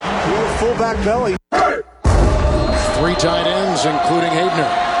fullback belly. 3 tight ends, including Hayden.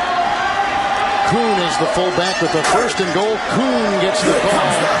 Kuhn is the fullback with the first and goal. Kuhn gets the ball.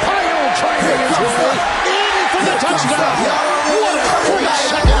 Pyle driving his way in for the touchdown. What a great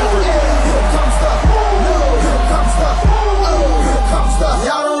second effort. Here comes the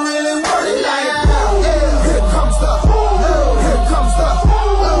y'all don't really want it like that. Here comes the y'all don't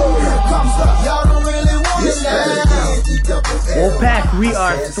really want it like that. Wolfpack, we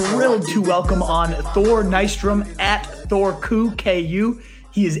are thrilled to welcome on Thor Nystrom at Thorku KU.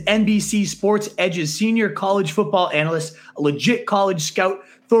 He is NBC Sports Edge's senior college football analyst, a legit college scout.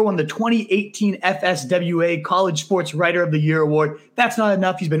 Thor won the 2018 FSWA College Sports Writer of the Year award. That's not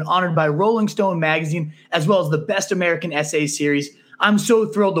enough. He's been honored by Rolling Stone magazine, as well as the Best American Essay series. I'm so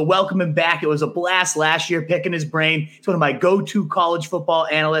thrilled to welcome him back. It was a blast last year picking his brain. He's one of my go-to college football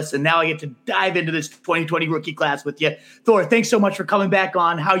analysts, and now I get to dive into this 2020 rookie class with you. Thor, thanks so much for coming back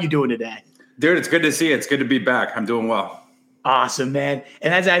on. How you doing today? Dude, it's good to see you. It's good to be back. I'm doing well. Awesome, man.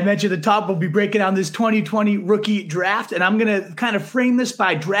 And as I mentioned at the top, we'll be breaking down this 2020 rookie draft, and I'm going to kind of frame this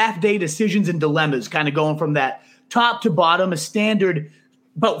by draft day decisions and dilemmas, kind of going from that top to bottom, a standard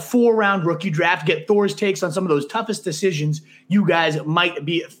about 4-round rookie draft, get Thor's takes on some of those toughest decisions you guys might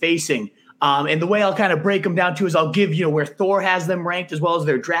be facing. And the way I'll kind of break them down too is I'll give you where Thor has them ranked as well as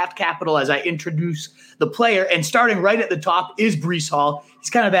their draft capital as I introduce the player. And starting right at the top is Breece Hall. He's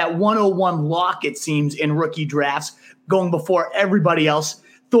kind of that 101 lock, it seems, in rookie drafts, going before everybody else.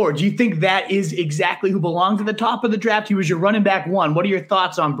 Thor, do you think that is exactly who belongs at the top of the draft? He was your running back 1. What are your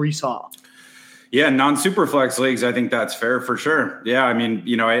thoughts on Breece Hall? Yeah, non-superflex leagues, I think that's fair for sure. Yeah, I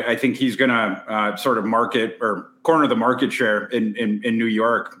mean, I think he's going to sort of market or corner the market share in New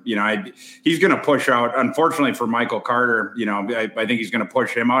York. He's going to push out, unfortunately for Michael Carter, I think he's going to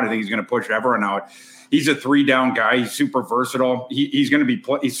push him out. I think he's going to push everyone out. He's a 3-down guy. He's super versatile. He's going to be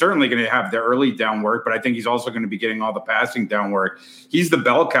he's certainly going to have the early down work, but I think he's also going to be getting all the passing down work. He's the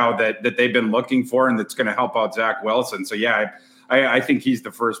bell cow that they've been looking for, and that's going to help out Zach Wilson. So, yeah, I think he's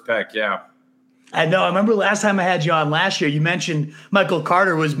the first pick, yeah. I know. I remember last time I had you on last year, you mentioned Michael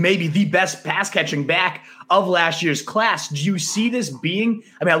Carter was maybe the best pass-catching back of last year's class. Do you see this being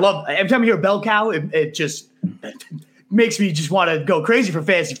 – I mean, I love – every time I hear bell cow, it just makes me just want to go crazy for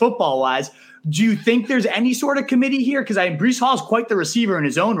fantasy football-wise. Do you think there's any sort of committee here? Because Breece Hall is quite the receiver in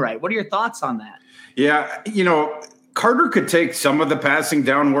his own right. What are your thoughts on that? Yeah, Carter could take some of the passing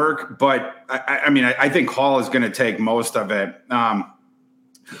down work, but I think Hall is going to take most of it.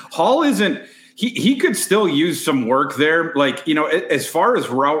 Hall isn't – He could still use some work there. As far as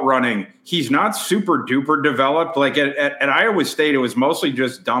route running, he's not super duper developed. Like at Iowa State, it was mostly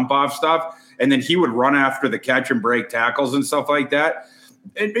just dump off stuff. And then he would run after the catch and break tackles and stuff like that.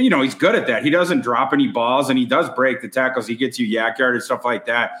 And, he's good at that. He doesn't drop any balls and he does break the tackles. He gets you yak yard and stuff like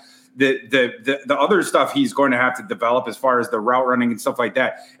that. The other stuff he's going to have to develop as far as the route running and stuff like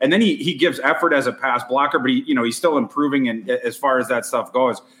that. And then he gives effort as a pass blocker, but he's still improving as far as that stuff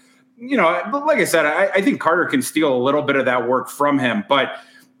goes. But like I said, I think Carter can steal a little bit of that work from him. But,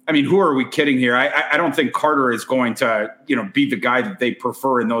 I mean, who are we kidding here? I don't think Carter is going to, be the guy that they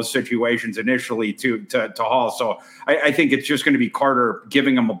prefer in those situations initially to Hall. So I think it's just going to be Carter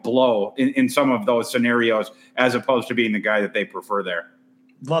giving him a blow in some of those scenarios as opposed to being the guy that they prefer there.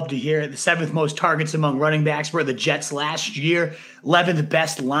 Love to hear it. The 7th most targets among running backs were the Jets last year. 11th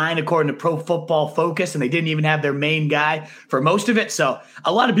best line according to Pro Football Focus, and they didn't even have their main guy for most of it. So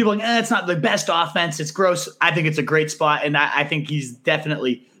a lot of people are like, it's not the best offense. It's gross. I think it's a great spot, and I think he's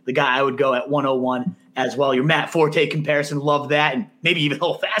definitely the guy I would go at 101 as well. Your Matt Forte comparison, love that, and maybe even a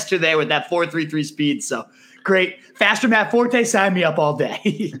little faster there with that 4.33 speed. So great. Faster Matt Forte, sign me up all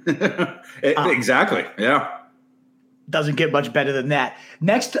day. Exactly, yeah. Doesn't get much better than that.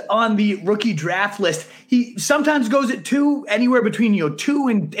 Next on the rookie draft list, he sometimes goes at 2, anywhere between 2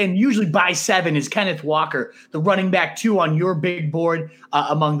 and usually by 7 is Kenneth Walker, the running back 2 on your big board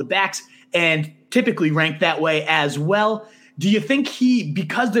among the backs, and typically ranked that way as well. Do you think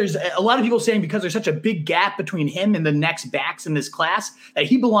because there's a lot of people saying because there's such a big gap between him and the next backs in this class, that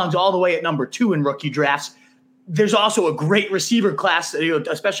he belongs all the way at number 2 in rookie drafts? There's also a great receiver class,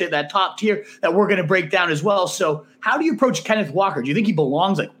 especially at that top tier, that we're going to break down as well. So how do you approach Kenneth Walker? Do you think he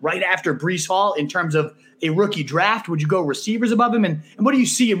belongs right after Breece Hall in terms of a rookie draft? Would you go receivers above him? And what do you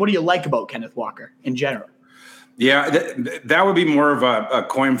see and what do you like about Kenneth Walker in general? Yeah, that would be more of a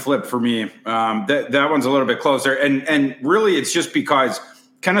coin flip for me. That one's a little bit closer. And really it's just because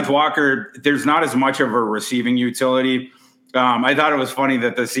Kenneth Walker, there's not as much of a receiving utility. I thought it was funny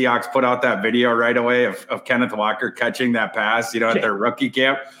that the Seahawks put out that video right away of Kenneth Walker catching that pass, at their rookie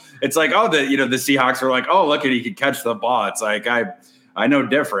camp. It's like, the Seahawks were like, oh, look at he could catch the ball. It's like, I know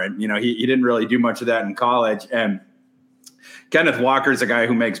different. You know, he didn't really do much of that in college. And Kenneth Walker is a guy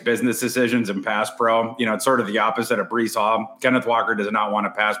who makes business decisions in pass pro. You know, it's sort of the opposite of Breece Hall. Kenneth Walker does not want to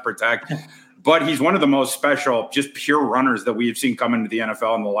pass protect, but he's one of the most special, just pure runners that we've seen come into the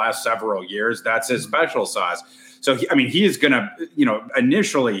NFL in the last several years. That's his special sauce. So, he is going to,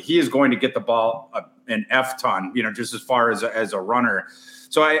 initially he is going to get the ball an F ton, just as far as a runner.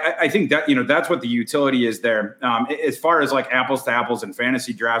 So I think that, that's what the utility is there. As far as like apples to apples and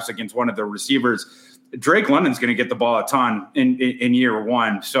fantasy drafts against one of the receivers, Drake London's going to get the ball a ton in year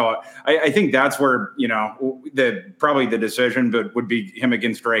one. So I think that's where, probably the decision would be him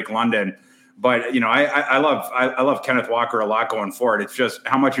against Drake London. But, I love Kenneth Walker a lot going forward. It's just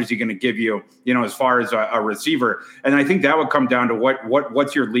how much is he going to give you, as far as a receiver? And I think that would come down to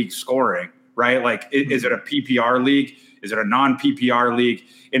what's your league scoring, right? Like, is it a PPR league? Is it a non-PPR league?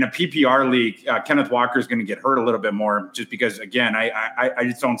 In a PPR league, Kenneth Walker is going to get hurt a little bit more just because, again, I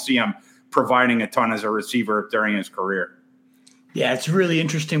just don't see him providing a ton as a receiver during his career. Yeah, it's a really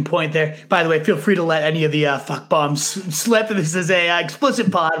interesting point there. By the way, feel free to let any of the fuck bombs slip. This is a explicit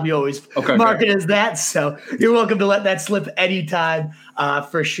pod. We always mark it as that. So you're welcome to let that slip anytime,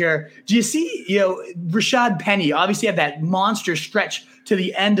 for sure. Do you see, Rashad Penny obviously had that monster stretch to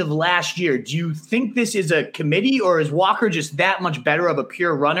the end of last year. Do you think this is a committee, or is Walker just that much better of a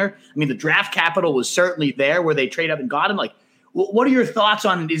pure runner? I mean, the draft capital was certainly there where they trade up and got him. Like, what are your thoughts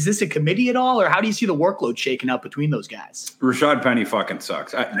on, is this a committee at all, or how do you see the workload shaking out between those guys? Rashad Penny fucking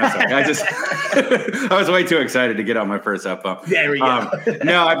sucks. I was way too excited to get on my first F-bump. There we go. I've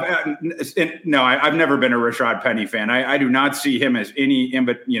never been a Rashad Penny fan. I do not see him as any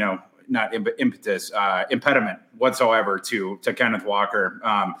impediment whatsoever to Kenneth Walker.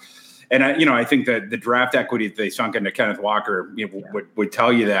 And I think that the draft equity that they sunk into Kenneth Walker would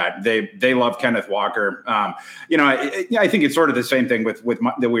tell you that they love Kenneth Walker. I think it's sort of the same thing with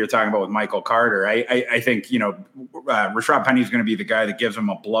that we were talking about with Michael Carter. I think Rashad Penny is going to be the guy that gives him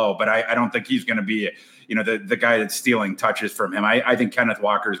a blow, but I don't think he's going to be the guy that's stealing touches from him. I think Kenneth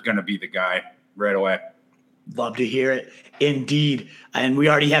Walker is going to be the guy right away. Love to hear it. Indeed. And we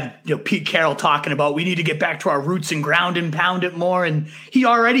already have Pete Carroll talking about we need to get back to our roots and ground and pound it more. And he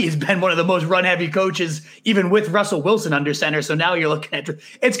already has been one of the most run-heavy coaches, even with Russell Wilson under center. So now you're looking at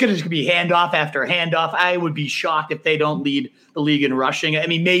it's going to be handoff after handoff. I would be shocked if they don't lead the league in rushing. I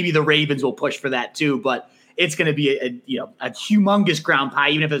mean, maybe the Ravens will push for that too, but it's going to be a humongous ground pie.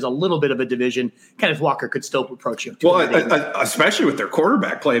 Even if there's a little bit of a division, Kenneth Walker could still approach you. Well, especially with their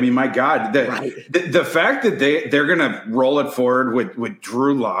quarterback play. I mean, my God, the fact that they're going to roll it forward with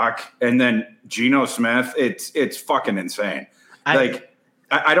Drew Lock and then Geno Smith, it's fucking insane. I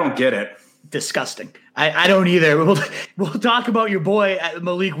don't get it. Disgusting. I don't either. We'll talk about your boy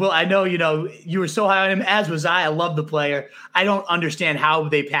Malik Will. I know you were so high on him, as was I. I love the player. I don't understand how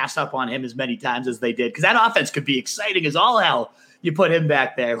they passed up on him as many times as they did, because that offense could be exciting as all hell. You put him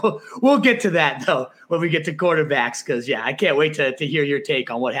back there. We'll get to that though when we get to quarterbacks, because I can't wait to hear your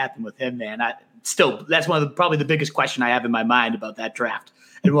take on what happened with him, man. That's one of probably the biggest question I have in my mind about that draft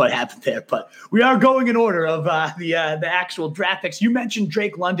and what happened there. But we are going in order of the actual draft picks. You mentioned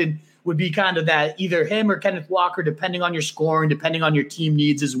Drake London would be kind of that, either him or Kenneth Walker, depending on your scoring, depending on your team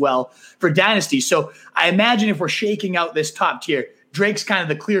needs as well for Dynasty. So I imagine if we're shaking out this top tier, Drake's kind of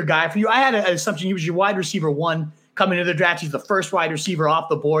the clear guy for you. I had an assumption he was your wide receiver one coming into the draft. He's the first wide receiver off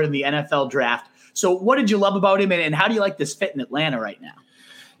the board in the NFL draft. So what did you love about him, and how do you like this fit in Atlanta right now?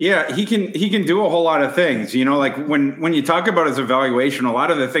 Yeah, he can do a whole lot of things. Like when you talk about his evaluation, a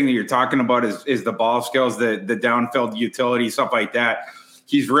lot of the thing that you're talking about is the ball skills, the downfield utility, stuff like that.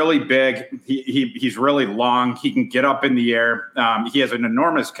 He's really big. He's really long. He can get up in the air. He has an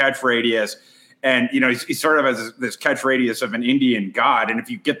enormous catch radius. And, he sort of has this catch radius of an Indian god. And if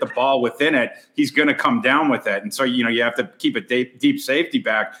you get the ball within it, he's going to come down with it. And so, you have to keep a deep safety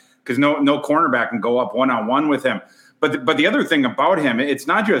back because no cornerback can go up one-on-one with him. But the other thing about him, it's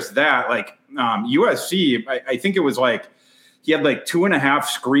not just that. Like USC, I think it was like he had like 2.5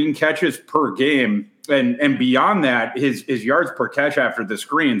 screen catches per game. And beyond that, his yards per catch after the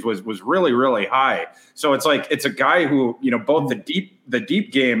screens was really, really high. So it's like it's a guy who, both the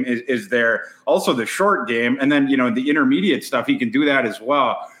deep game is there, also the short game, and then the intermediate stuff, he can do that as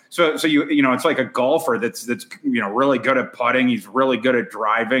well. So it's like a golfer that's really good at putting, he's really good at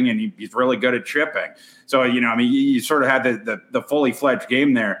driving, and he's really good at chipping. So you sort of had the fully fledged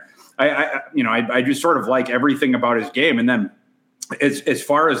game there. I just sort of like everything about his game, and then. As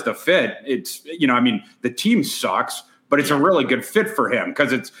far as the fit, it's, the team sucks, but it's a really good fit for him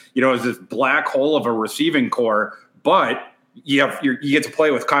because it's, it's this black hole of a receiving core, but you get to play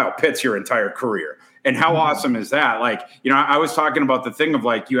with Kyle Pitts your entire career. And how awesome is that? Like, I was talking about the thing of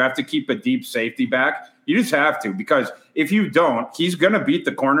like, you have to keep a deep safety back. You just have to, because if you don't, he's going to beat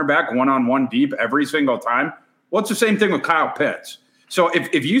the cornerback one-on-one deep every single time. Well, it's the same thing with Kyle Pitts. So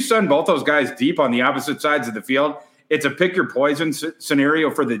if you send both those guys deep on the opposite sides of the field, it's a pick your poison scenario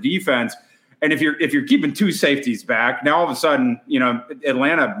for the defense. And if you're keeping two safeties back, now all of a sudden,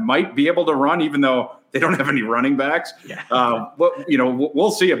 Atlanta might be able to run, even though they don't have any running backs. Yeah.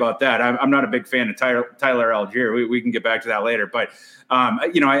 We'll see about that. I'm not a big fan of Tyler Algier. We can get back to that later. But,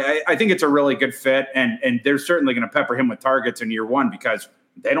 I think it's a really good fit. And they're certainly going to pepper him with targets in year one because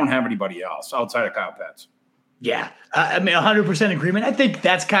they don't have anybody else outside of Kyle Pitts. Yeah, 100% agreement. I think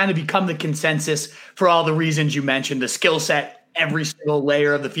that's kind of become the consensus for all the reasons you mentioned. The skill set, every single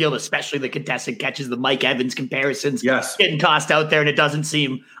layer of the field, especially the contested catches, the Mike Evans comparisons, getting tossed out there, and it doesn't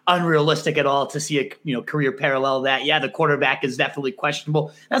seem unrealistic at all to see a career parallel that. Yeah, the quarterback is definitely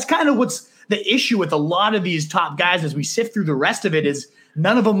questionable. That's kind of what's the issue with a lot of these top guys as we sift through the rest of it is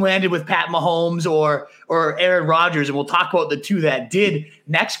none of them landed with Pat Mahomes or Aaron Rodgers, and we'll talk about the two that did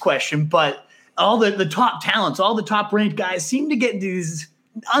next question, but all the top talents, all the top ranked guys seem to get these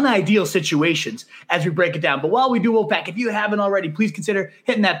unideal situations as we break it down. But while we do, Wolfpack, if you haven't already, please consider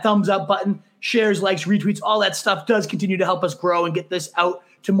hitting that thumbs up button, shares, likes, retweets, all that stuff does continue to help us grow and get this out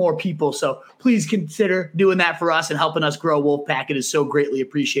to more people. So please consider doing that for us and helping us grow Wolfpack. It is so greatly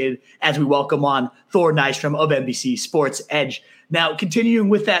appreciated as we welcome on Thor Nystrom of NBC Sports Edge. Now, continuing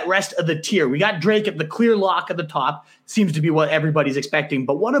with that rest of the tier, we got Drake at the clear lock at the top. Seems to be what everybody's expecting.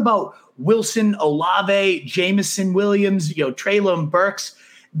 But what about Wilson, Olave, Jameson Williams, Treylon Burks?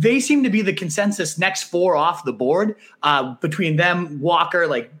 They seem to be the consensus next four off the board. Between them, Walker,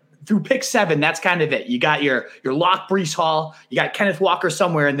 through pick 7, that's kind of it. You got your lock, Breece Hall. You got Kenneth Walker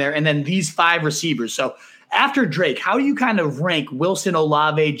somewhere in there, and then these 5 receivers. So after Drake, how do you kind of rank Wilson,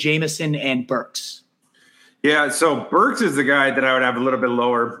 Olave, Jameson, and Burks? Yeah, so Burks is the guy that I would have a little bit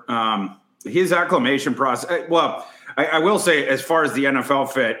lower. His acclimation process. Well, I will say, as far as the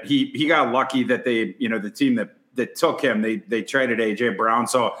NFL fit, he got lucky that they, the team that took him, they traded AJ Brown.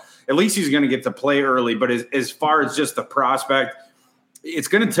 So at least he's going to get to play early. But as far as just the prospect, it's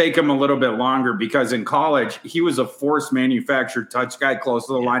going to take him a little bit longer because in college he was a forced manufactured touch guy close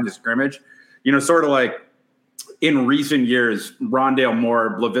to the line of scrimmage. Sort of like in recent years, Rondale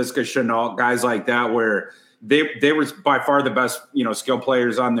Moore, Laviska Shenault, guys like that, where they were by far the best, skill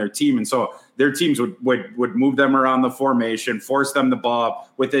players on their team. And so their teams would move them around the formation, force them the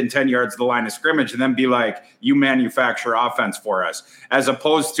ball within 10 yards of the line of scrimmage, and then be like, you manufacture offense for us, as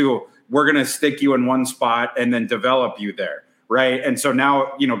opposed to we're going to stick you in one spot and then develop you there. Right. And so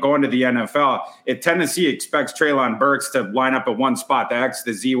now, going to the NFL, if Tennessee expects Treylon Burks to line up at one spot, the X,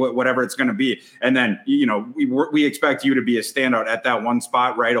 the Z, whatever it's going to be, and then, we expect you to be a standout at that one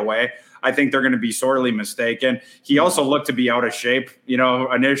spot right away, I think they're going to be sorely mistaken. He also looked to be out of shape,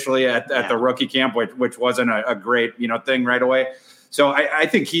 initially at the rookie camp, which wasn't a great, thing right away. So I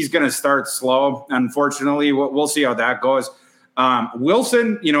think he's going to start slow. Unfortunately, we'll see how that goes.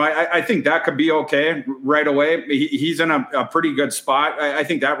 Wilson, I think that could be okay right away. He's in a pretty good spot. I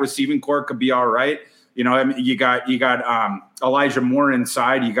think that receiving core could be all right. You got Elijah Moore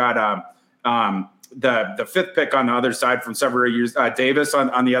inside. You got the 5th pick on the other side from several years, Davis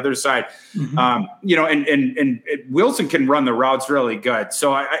on the other side. Mm-hmm. And Wilson can run the routes really good.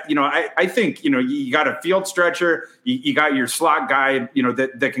 So I think, you got a field stretcher, you got your slot guy,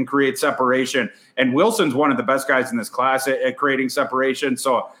 that can create separation. And Wilson's one of the best guys in this class at creating separation.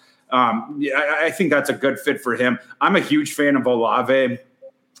 So I think that's a good fit for him. I'm a huge fan of Olave.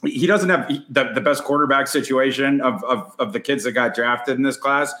 He doesn't have the best quarterback situation of the kids that got drafted in this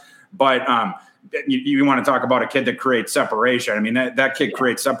class, but you want to talk about a kid that creates separation. I mean, that kid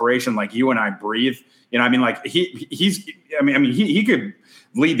creates separation like you and I breathe. He could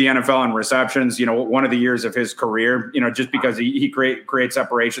lead the NFL in receptions, one of the years of his career, just because he creates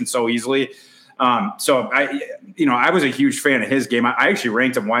separation so easily. So I was a huge fan of his game. I actually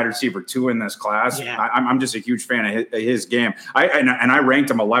ranked him wide receiver 2 in this class. Yeah. I'm just a huge fan of his game. I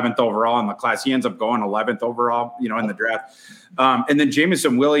ranked him 11th overall in the class. He ends up going 11th overall, in the draft. And then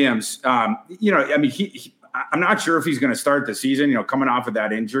Jameson Williams, I'm not sure if he's going to start the season, coming off of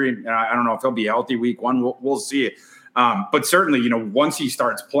that injury. I don't know if he'll be healthy week 1. We'll see. But certainly, once he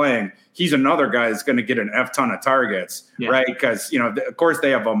starts playing, he's another guy that's going to get an F ton of targets, right? Because, of course they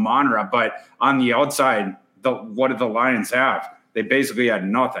have Amon-Ra, but on the outside, what did the Lions have? They basically had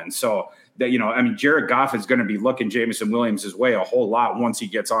nothing. So that, Jared Goff is going to be looking Jameson Williams' way a whole lot once he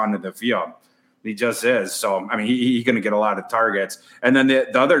gets onto the field. He just is. So, he's going to get a lot of targets. And then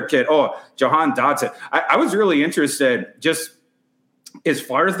the other kid, Jahan Dotson. I was really interested just as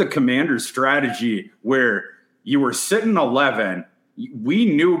far as the Commanders' strategy, where you were sitting 11, we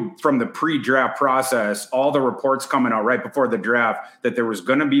knew from the pre-draft process, all the reports coming out right before the draft, that there was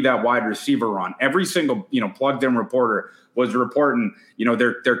going to be that wide receiver run. Every single, plugged-in reporter was reporting,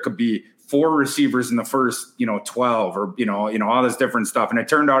 there could be 4 receivers in the first, 12 or, all this different stuff. And it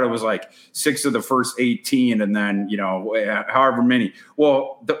turned out it was like 6 of the first 18 and then, however many.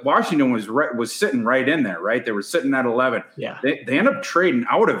 Well, Washington was sitting right in there, right? They were sitting at 11. Yeah. They end up trading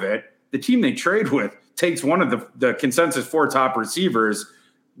out of it. The team they trade with takes one of the consensus 4 top receivers.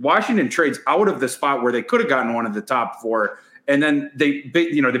 Washington trades out of the spot where they could have gotten one of the top 4. And then they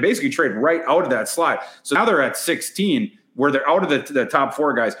basically trade right out of that slot. So now they're at 16. Where they're out of the top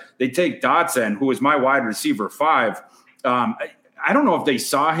 4 guys. They take Dotson, who is my wide receiver 5. I don't know if they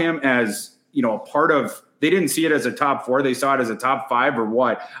saw him as, a part of, they didn't see it as a top 4. They saw it as a top 5 or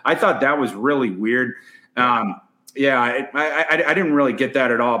what. I thought that was really weird. I didn't really get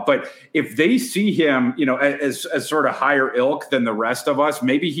that at all. But if they see him, as sort of higher ilk than the rest of us,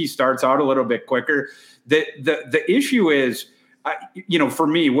 maybe he starts out a little bit quicker. The issue is, for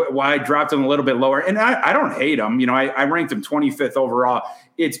me, why I dropped him a little bit lower, and I don't hate him. I ranked him 25th overall.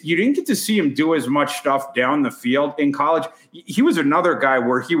 You didn't get to see him do as much stuff down the field in college. He was another guy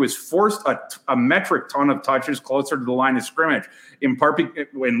where he was forced a metric ton of touches closer to the line of scrimmage, in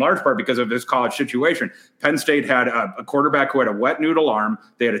large part because of this college situation. Penn State had a quarterback who had a wet noodle arm.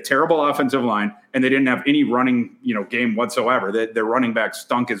 They had a terrible offensive line, and they didn't have any running, game whatsoever. Their running back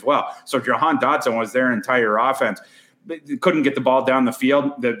stunk as well. So Jahan Dotson was their entire offense. Couldn't get the ball down the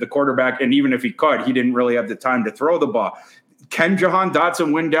field, the quarterback, and even if he could, he didn't really have the time to throw the ball. Can Jahan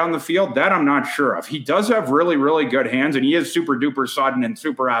Dotson win down the field? That I'm not sure of. He does have really, really good hands, and he is super duper sudden and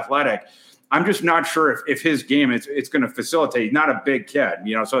super athletic. I'm just not sure if his game it's going to facilitate. He's not a big kid,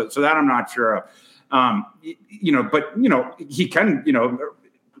 so that I'm not sure of. But he can,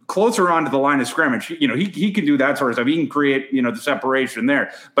 closer onto the line of scrimmage, he can do that sort of stuff. He can create, the separation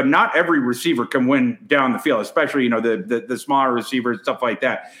there. But not every receiver can win down the field, especially, the smaller receivers, stuff like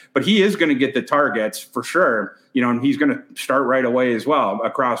that. But he is going to get the targets for sure, and he's going to start right away as well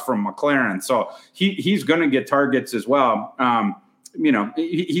across from McLaren. So he's going to get targets as well.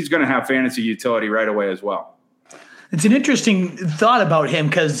 He's going to have fantasy utility right away as well. It's an interesting thought about him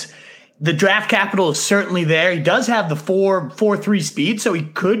because the draft capital is certainly there. He does have the 4.3 speed, so he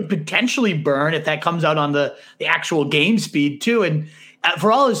could potentially burn if that comes out on the actual game speed too. And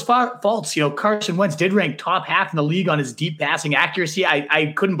for all his faults, Carson Wentz did rank top half in the league on his deep passing accuracy.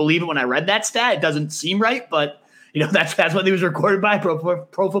 I couldn't believe it when I read that stat. It doesn't seem right, but that's what he was recorded by Pro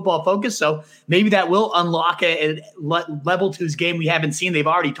Football Focus. So maybe that will unlock a level to his game we haven't seen. They've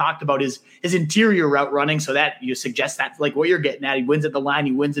already talked about his interior route running, so that you suggest that's like what you're getting at. He wins at the line,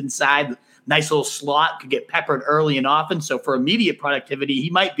 he wins inside. Nice little slot, could get peppered early and often. So for immediate productivity, he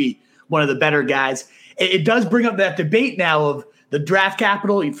might be one of the better guys. It does bring up that debate now of the draft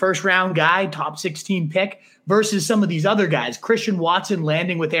capital, first round guy, top 16 pick versus some of these other guys. Christian Watson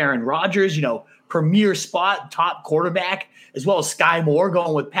landing with Aaron Rodgers, premier spot, top quarterback, as well as Sky Moore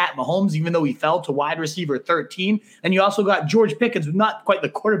going with Pat Mahomes, even though he fell to wide receiver 13. And you also got George Pickens, not quite the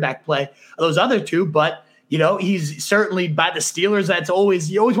quarterback play of those other two, but he's certainly by the Steelers.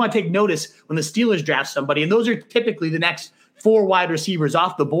 You always want to take notice when the Steelers draft somebody. And those are typically the next 4 wide receivers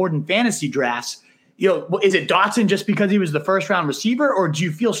off the board in fantasy drafts. Is it Dotson just because he was the first round receiver, or do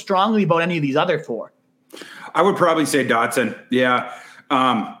you feel strongly about any of these other 4? I would probably say Dotson. Yeah.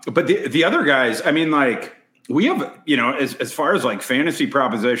 But the other guys, we have, as far as like fantasy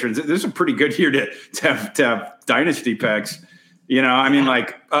propositions, this is a pretty good year to have dynasty picks.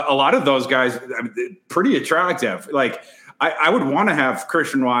 A lot of those guys, pretty attractive. Like I would want to have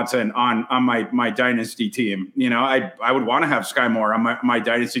Christian Watson on my dynasty team. I would want to have Sky Moore on my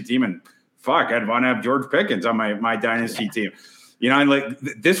dynasty team, and I'd want to have George Pickens on my dynasty team.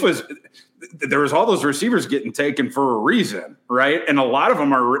 There was all those receivers getting taken for a reason, right? And a lot of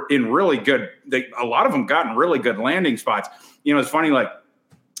them are in really good. A lot of them got in really good landing spots. It's funny, like,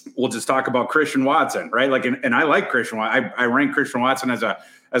 we'll just talk about Christian Watson, right? Like, and I like Christian Watson. I ranked Christian Watson as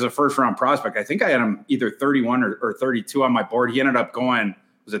a first round prospect. I think I had him either 31 or 32 on my board. He ended up going,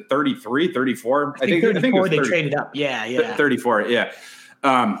 was it 33, 34? I think 34, they traded up. Yeah. 34. Yeah.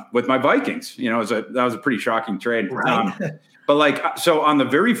 With my Vikings, that was a pretty shocking trade. Right. But so on the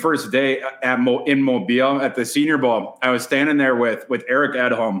very first day in Mobile at the Senior Bowl, I was standing there with Eric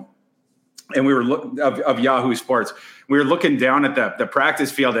Edholm, and we were of Yahoo Sports. We were looking down at the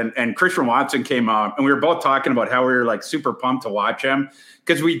practice field, and Christian Watson came out, and we were both talking about how we were like super pumped to watch him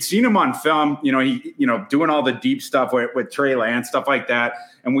because we'd seen him on film. He doing all the deep stuff with Trey Lance, stuff like that,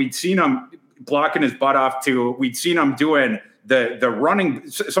 and we'd seen him blocking his butt off too. We'd seen him doing the running,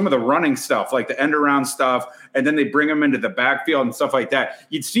 some of the running stuff, like the end around stuff, and then they bring him into the backfield and stuff like that.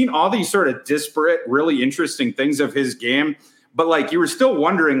 You'd seen all these sort of disparate, really interesting things of his game, but like you were still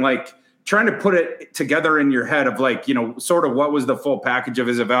wondering, like trying to put it together in your head of like, you know, sort of what was the full package of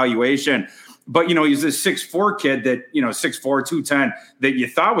his evaluation. But, you know, he's this 6'4" kid that, you know, 6'4", 210 that you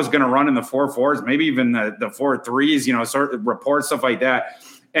thought was going to run in the 4.4s, maybe even the 4.3s, you know, sort of reports, stuff like that.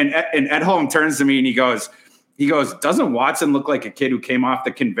 And Edholm turns to me and he goes, doesn't Watson look like a kid who came off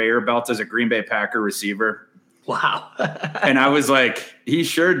the conveyor belt as a Green Bay Packer receiver? Wow. And I was like, he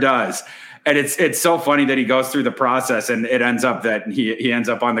sure does. And it's so funny that he goes through the process and it ends up that he ends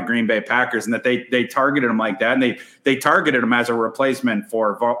up on the Green Bay Packers and that they targeted him like that. And they targeted him as a replacement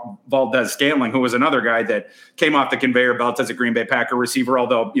for Valdes-Scantling, who was another guy that came off the conveyor belt as a Green Bay Packer receiver,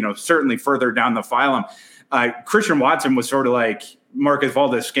 although, you know, certainly further down the phylum. Christian Watson was sort of like Marcus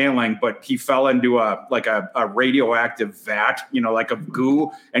Valdes-Scantling, but he fell into a radioactive vat, you know, like a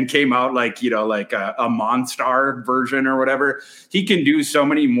goo, and came out like, you know, like a Monstar version or whatever. He can do so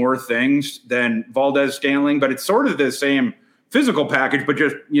many more things than Valdes-Scantling, but it's sort of the same physical package, but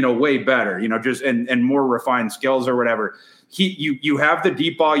just, you know, way better, you know, just and more refined skills or whatever. You have the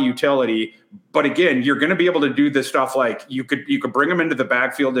deep ball utility, but again, you're going to be able to do this stuff like you could bring him into the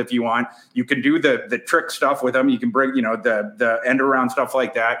backfield if you want. You can do the trick stuff with him. You can bring, you know, the end around stuff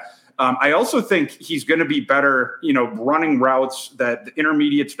like that. I also think he's going to be better, you know, running routes, the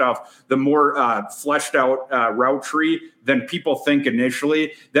intermediate stuff, the more fleshed out route tree than people think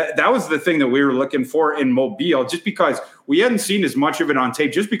initially. That was the thing that we were looking for in Mobile, just because we hadn't seen as much of it on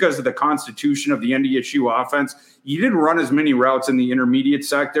tape, just because of the constitution of the NDSU offense. You didn't run as many routes in the intermediate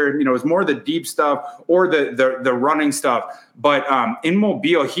sector. You know, it was more the deep stuff or the running stuff. But in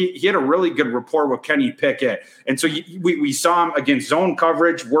Mobile, he had a really good rapport with Kenny Pickett. And so we saw him against zone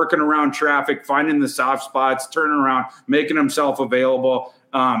coverage, working around traffic, finding the soft spots, turning around, making himself available,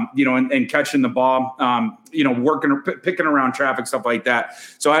 you know, and catching the ball, you know, picking around traffic, stuff like that.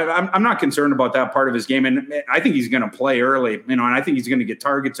 So I'm not concerned about that part of his game. And I think he's going to play early, you know, and I think he's going to get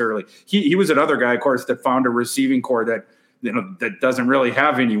targets early. He was another guy, of course, that found a receiving core that, you know, that doesn't really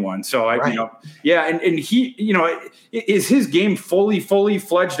have anyone. So you know, yeah. And he, you know, is his game fully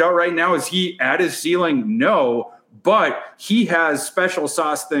fledged out right now? Is he at his ceiling? No, but he has special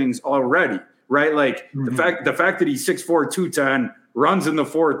sauce things already, right? Like the fact that he's 6'4", 210, runs in the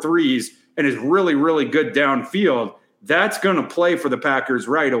 4.3s, and is really, really good downfield, that's going to play for the Packers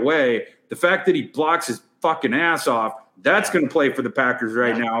right away. The fact that he blocks his fucking ass off, that's going to play for the Packers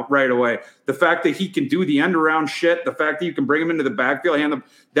right away. The fact that he can do the end around shit, the fact that you can bring him into the backfield,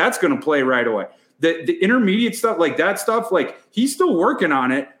 that's going to play right away. The intermediate stuff, like that stuff, like he's still working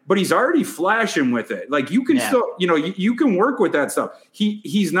on it, but he's already flashing with it. Like you can still, you know, you can work with that stuff.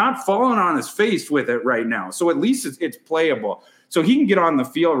 He's not falling on his face with it right now. So at least it's playable. So he can get on the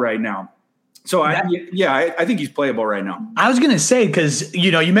field right now. So I think he's playable right now. I was going to say, because, you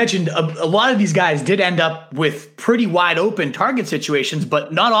know, you mentioned a lot of these guys did end up with pretty wide open target situations,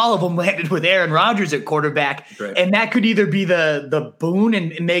 but not all of them landed with Aaron Rodgers at quarterback. Right. And that could either be the boon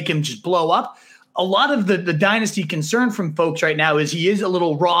and make him just blow up. A lot of the dynasty concern from folks right now is he is a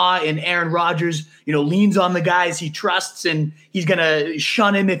little raw, and Aaron Rodgers, you know, leans on the guys he trusts, and he's going to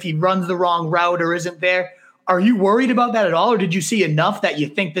shun him if he runs the wrong route or isn't there. Are you worried about that at all, or did you see enough that you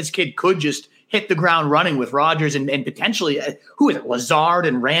think this kid could just hit the ground running with Rodgers and potentially who is it, Lazard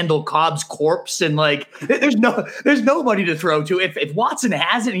and Randall Cobb's corpse, and like there's nobody to throw to. If Watson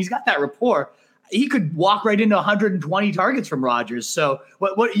has it and he's got that rapport, he could walk right into 120 targets from Rodgers. So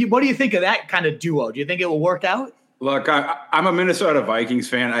what do you think of that kind of duo? Do you think it will work out? Look, I'm a Minnesota Vikings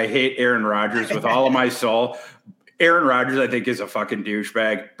fan. I hate Aaron Rodgers with all of my soul. Aaron Rodgers, I think, is a fucking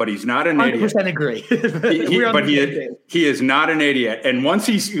douchebag, but he's not an idiot. 100% agree. He is not an idiot. And once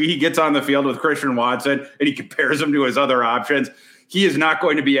he gets on the field with Christian Watson and he compares him to his other options, he is not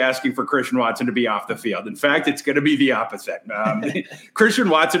going to be asking for Christian Watson to be off the field. In fact, it's going to be the opposite. Christian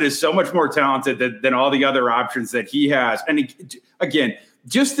Watson is so much more talented than all the other options that he has. And again,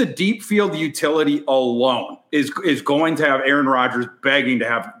 just the deep field utility alone is going to have Aaron Rodgers begging to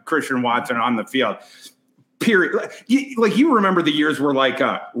have Christian Watson on the field. Period. Like you remember the years where like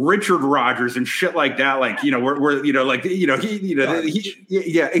Richard Rodgers and shit like that. Like, you know, we're you know, like, you know,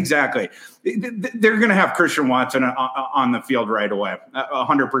 yeah, exactly. They're going to have Christian Watson on the field right away.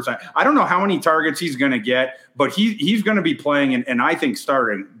 100%. I don't know how many targets he's going to get, but he's going to be playing and I think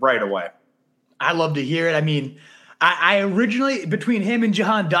starting right away. I love to hear it. I mean, I originally, between him and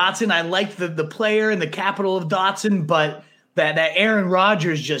Jahan Dotson, I liked the player and the capital of Dotson, but that Aaron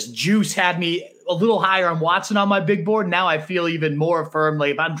Rodgers just juice had me a little higher on Watson on my big board. Now I feel even more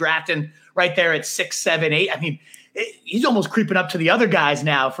firmly if I'm drafting right there at 6, 7, 8. I mean, he's almost creeping up to the other guys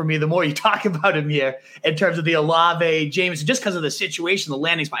now for me. The more you talk about him here in terms of the Olave, James, just because of the situation, the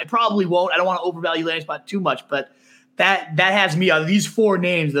landing spot. I probably won't. I don't want to overvalue landing spot too much, but that has me on these 4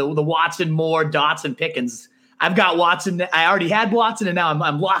 names: the Watson, Moore, Dotson, Pickens. I've got Watson. I already had Watson, and now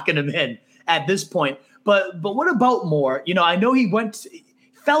I'm locking him in at this point. But what about Moore? I know he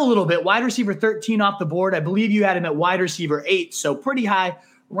fell a little bit. Wide receiver 13 off the board. I believe you had him at wide receiver 8, so pretty high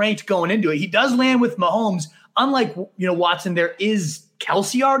ranked going into it. He does land with Mahomes. Unlike Watson, there is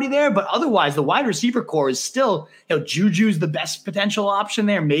Kelsey already there, but otherwise the wide receiver core is still Juju's the best potential option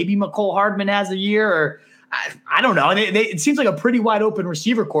there. Maybe McCole Hardman has a year, or I don't know. It seems like a pretty wide open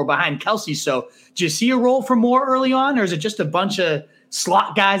receiver core behind Kelsey. So do you see a role for Moore early on, or is it just a bunch of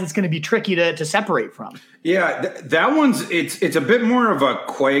slot guys that's going to be tricky to separate from? Yeah, that one's it's a bit more of a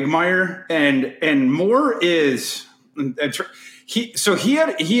quagmire, and Moore is he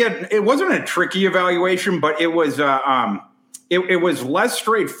had it wasn't a tricky evaluation, but it was it was less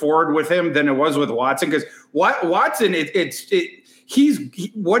straightforward with him than it was with Watson, because Watson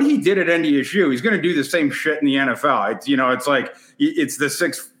what he did at NDSU, he's going to do the same shit in the NFL. It's like it's the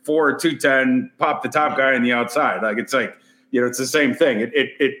 6'4", 210 pop the top guy on the outside. Like it's like. It's the same thing.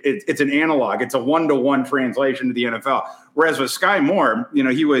 It's an analog. It's a 1-to-1 translation to the NFL. Whereas with Sky Moore,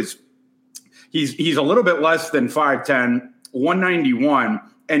 he's a little bit less than 5'10", 191,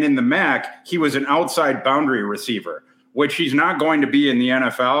 and in the MAC, he was an outside boundary receiver, which he's not going to be in the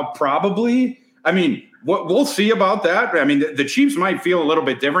NFL. Probably. I mean, we'll see about that. I mean, the Chiefs might feel a little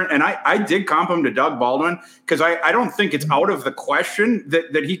bit different, and I did comp him to Doug Baldwin because I don't think it's out of the question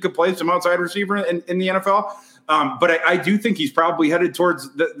that he could play some outside receiver in the NFL. But I do think he's probably headed towards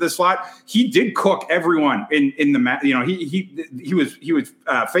the slot. He did cook everyone in the match. He was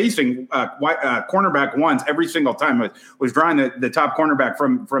facing cornerback ones every single time. Was drawing the top cornerback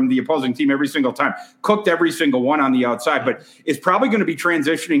from the opposing team every single time. Cooked every single one on the outside, but is probably going to be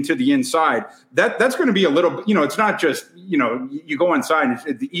transitioning to the inside. That's going to be a little. It's not just you go inside. And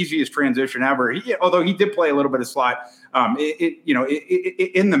it's the easiest transition ever. Although he did play a little bit of slot.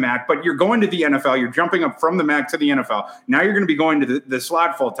 In the MAC, but you're going to the NFL. You're jumping up from the MAC to the NFL. Now you're going to be going to the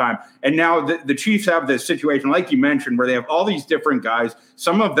slot full time. And now the Chiefs have this situation, like you mentioned, where they have all these different guys.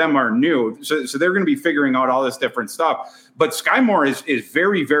 Some of them are new, so they're going to be figuring out all this different stuff. But Sky Moore is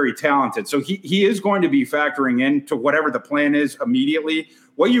very, very talented. So he is going to be factoring into whatever the plan is immediately.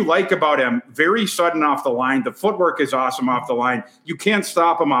 What you like about him, very sudden off the line. The footwork is awesome off the line. You can't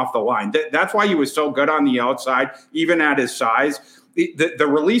stop him off the line. That's why he was so good on the outside, even at his size. The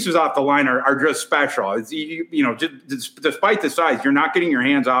releases off the line are just special. It's, despite the size, you're not getting your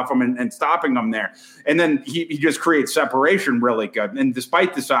hands off him and stopping him there. And then he just creates separation really good. And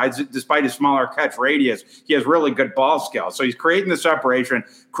despite the size, despite his smaller catch radius, he has really good ball skills. So he's creating the separation,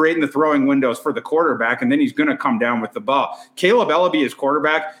 creating the throwing windows for the quarterback, and then he's going to come down with the ball. Caleb Ellaby, his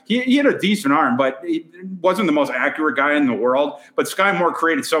quarterback, he had a decent arm, but he wasn't the most accurate guy in the world. But Sky Moore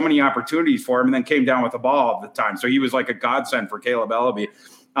created so many opportunities for him and then came down with the ball all the time. So he was like a godsend for Caleb Ellaby.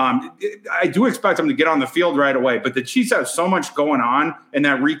 I do expect him to get on the field right away, but the Chiefs have so much going on in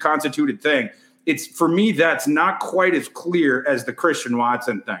that reconstituted thing. It's, for me, that's not quite as clear as the Christian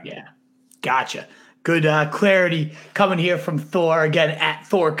Watson thing. Yeah, gotcha. Good clarity coming here from Thor, again, at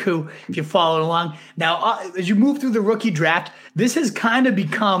Thor Koo, if you're following along. Now, as you move through the rookie draft, this has kind of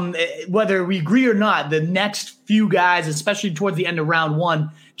become, whether we agree or not, the next few guys, especially towards the end of round 1,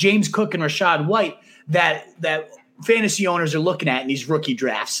 James Cook and Rachaad White, that fantasy owners are looking at in these rookie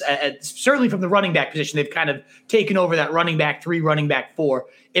drafts. Certainly from the running back position, they've kind of taken over that running back 3, running back 4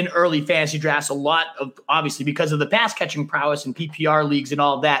 in early fantasy drafts. A lot of, obviously, because of the pass catching prowess and PPR leagues and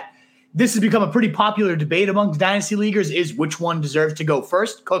all of that. This has become a pretty popular debate amongst dynasty leaguers, is which one deserves to go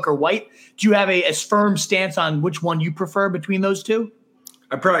first, Cook or White. Do you have a firm stance on which one you prefer between those two?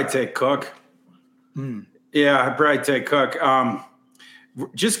 I'd probably take Cook. Yeah, I'd probably take Cook.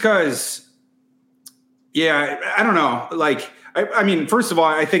 Just because, I don't know. Like, I mean, first of all,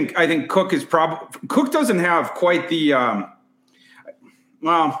 I think Cook is Cook doesn't have quite the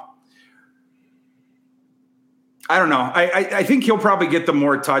I don't know. I think he'll probably get the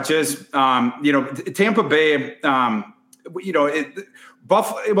more touches. Tampa Bay,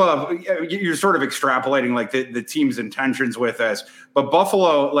 Buffalo. Well, you're sort of extrapolating like the team's intentions with this, but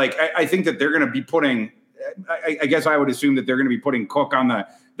Buffalo, like I think that they're going to be putting. I guess I would assume that they're going to be putting Cook on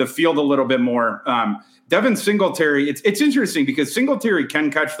the field a little bit more. Devin Singletary. It's interesting because Singletary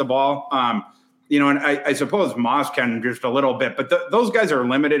can catch the ball. And I suppose Moss can just a little bit, but those guys are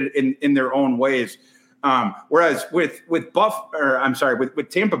limited in their own ways. Whereas with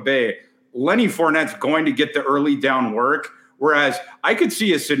Tampa Bay, Lenny Fournette's going to get the early down work. Whereas I could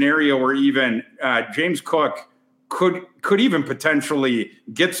see a scenario where even James Cook could even potentially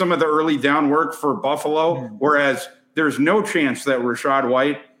get some of the early down work for Buffalo, whereas there's no chance that Rachaad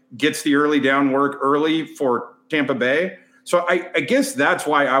White gets the early down work early for Tampa Bay. So I guess that's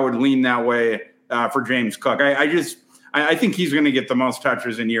why I would lean that way for James Cook. I think he's going to get the most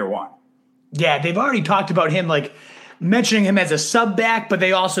touches in year one. Yeah, they've already talked about him, like mentioning him as a sub back, but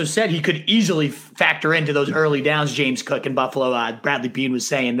they also said he could easily factor into those early downs. James Cook in Buffalo, Bradley Beane was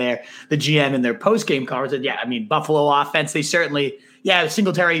saying there, the GM in their post-game conference, that, yeah, I mean, Buffalo offense, they certainly, yeah,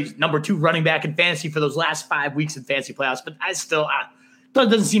 Singletary number 2 running back in fantasy for those last 5 weeks in fantasy playoffs, but I still,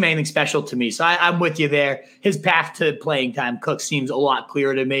 doesn't seem anything special to me. So I'm with you there. His path to playing time, Cook, seems a lot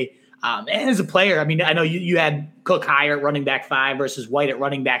clearer to me. And as a player, I mean, I know you had Cook higher at running back 5 versus White at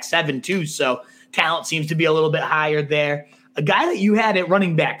running back 7 too. So talent seems to be a little bit higher there. A guy that you had at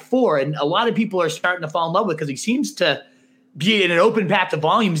running back 4, and a lot of people are starting to fall in love with because he seems to be in an open path to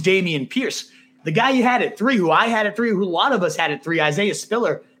volumes, Dameon Pierce. The guy you had at 3, who I had at 3, who a lot of us had at 3, Isaiah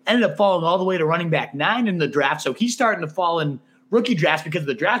Spiller, ended up falling all the way to running back 9 in the draft. So he's starting to fall in rookie drafts because of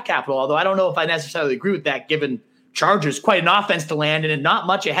the draft capital, although I don't know if I necessarily agree with that, given Chargers quite an offense to land and not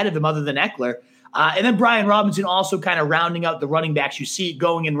much ahead of him other than Eckler. And then Brian Robinson also kind of rounding out the running backs you see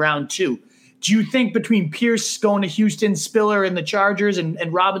going in round 2. Do you think between Pierce going to Houston, Spiller and the Chargers,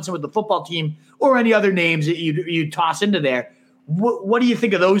 and Robinson with the football team, or any other names that you toss into there, what do you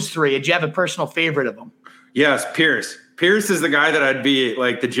think of those 3? Did you have a personal favorite of them? Yes, Pierce. Pierce is the guy that I'd be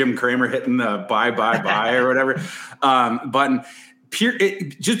like the Jim Cramer hitting the bye or whatever button.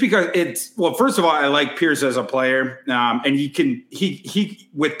 Just because first of all, I like Pierce as a player, and he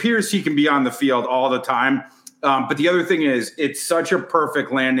with Pierce he can be on the field all the time. But the other thing is, it's such a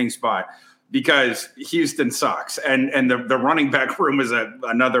perfect landing spot because Houston sucks, and the running back room is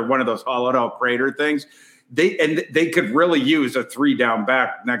another one of those hollowed out crater things. They could really use a 3-down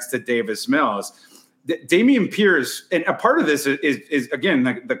back next to Davis Mills. Dameon Pierce, and a part of this is again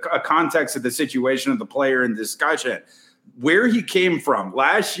the context of the situation of the player in discussion. Where he came from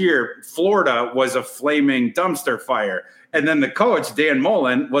last year, Florida was a flaming dumpster fire. And then the coach, Dan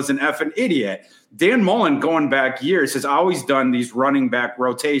Mullen, was an effing idiot. Dan Mullen, going back years, has always done these running back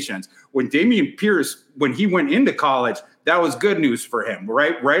rotations. When Dameon Pierce, when he went into college, that was good news for him.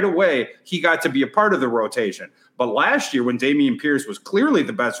 Right away, he got to be a part of the rotation. But last year, when Dameon Pierce was clearly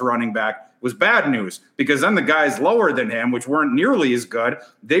the best running back, was bad news because then the guys lower than him, which weren't nearly as good,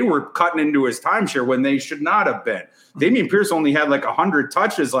 they were cutting into his timeshare when they should not have been. Dameon Pierce only had like 100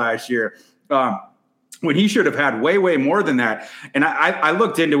 touches last year when he should have had way, way more than that. And I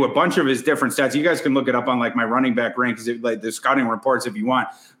looked into a bunch of his different stats. You guys can look it up on like my running back rankings, like the scouting reports if you want.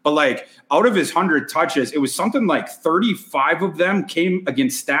 But like out of his 100 touches, it was something like 35 of them came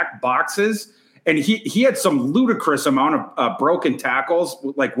against stacked boxes. And he had some ludicrous amount of broken tackles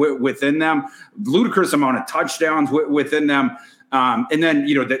like within them, ludicrous amount of touchdowns within them. And then,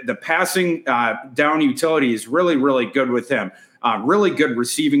 the passing down utility is really, really good with him. Really good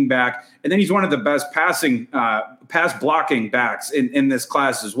receiving back. And then he's one of the best pass blocking backs in this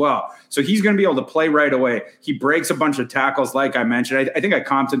class as well. So he's going to be able to play right away. He breaks a bunch of tackles, like I mentioned. I think I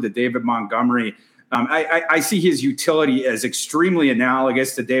comped him to David Montgomery. I see his utility as extremely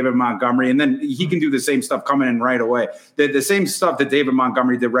analogous to David Montgomery, and then he can do the same stuff coming in right away. The same stuff that David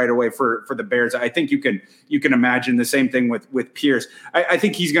Montgomery did right away for the Bears. I think you can imagine the same thing with Pierce. I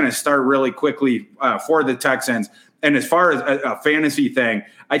think he's going to start really quickly for the Texans. And as far as a fantasy thing,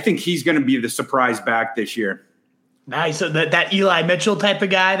 I think he's going to be the surprise back this year. Nice. So that Eli Mitchell type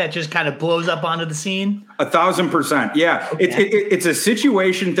of guy that just kind of blows up onto the scene? 1,000%. Yeah. Okay. It's a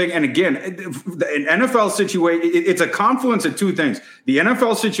situation thing. And again, an NFL situation, it's a confluence of two things. The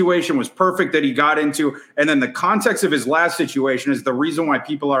NFL situation was perfect that he got into. And then the context of his last situation is the reason why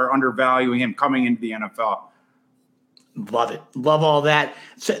people are undervaluing him coming into the NFL. Love it. Love all that.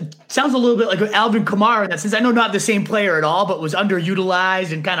 So, sounds a little bit like Alvin Kamara in that sense. I know not the same player at all, but was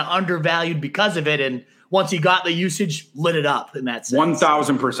underutilized and kind of undervalued because of it. And once he got the usage, lit it up in that sense.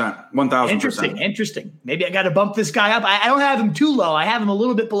 1,000%. 1,000%. Interesting. Maybe I got to bump this guy up. I don't have him too low. I have him a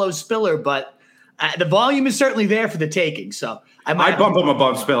little bit below Spiller, but the volume is certainly there for the taking. So I bump him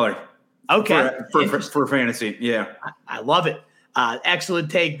above Spiller. Okay. For fantasy. Yeah. I love it. Excellent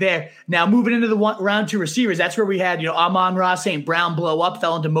take there. Now moving into the round 2 receivers, that's where we had, Amon-Ra St. Brown blow up,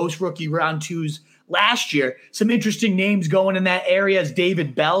 fell into most rookie round 2s last year. Some interesting names going in that area is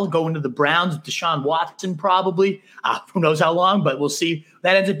David Bell going to the Browns, Deshaun Watson probably. Who knows how long, but we'll see.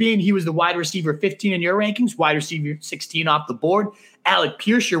 That ends up being he was the wide receiver 15 in your rankings, wide receiver 16 off the board. Alec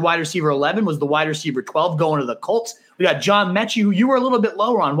Pierce, your wide receiver 11, was the wide receiver 12 going to the Colts. We got John Mechie, who you were a little bit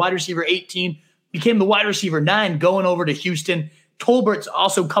lower on, wide receiver 18, became the wide receiver 9 going over to Houston. Tolbert's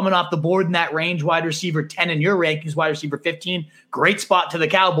also coming off the board in that range, wide receiver 10 in your rankings, wide receiver 15. Great spot to the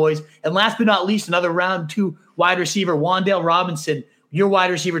Cowboys. And last but not least, another round 2 wide receiver, Wan'Dale Robinson. Your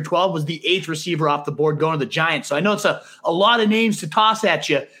wide receiver 12 was the 8th receiver off the board going to the Giants. So I know it's a lot of names to toss at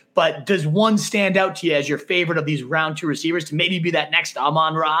you, but does one stand out to you as your favorite of these round 2 receivers to maybe be that next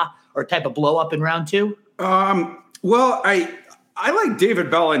Amon-Ra or type of blow up in round 2? Well, I like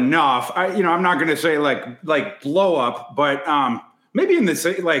David Bell enough. I'm not going to say like blow up, but maybe in the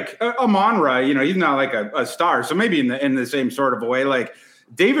same, like Amon-Ra, he's not like a star. So maybe in the same sort of a way, like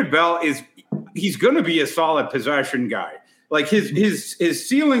David Bell he's going to be a solid possession guy. Like his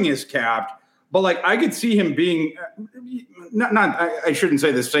ceiling is capped, but like I could see him being I shouldn't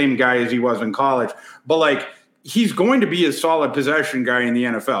say the same guy as he was in college, but like he's going to be a solid possession guy in the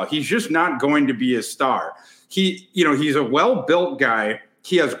NFL. He's just not going to be a star. He's a well-built guy.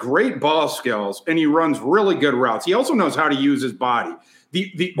 He has great ball skills and he runs really good routes. He also knows how to use his body.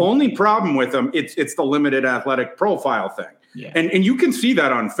 The only problem with him, it's the limited athletic profile thing. Yeah. And you can see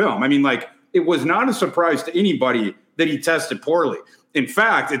that on film. I mean, like it was not a surprise to anybody that he tested poorly. In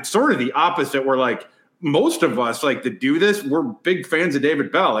fact, it's sort of the opposite where like most of us like to do this. We're big fans of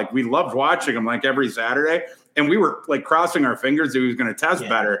David Bell. Like we loved watching him like every Saturday. And we were like crossing our fingers that he was going to test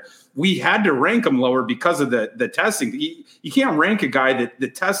better. We had to rank him lower because of the testing. You can't rank a guy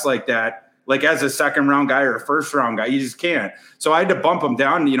that tests like that, like as a second round guy or a first round guy. You just can't. So I had to bump him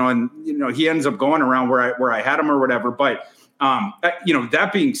down, and he ends up going around where I had him or whatever. But that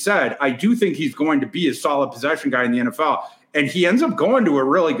being said, I do think he's going to be a solid possession guy in the NFL. And he ends up going to a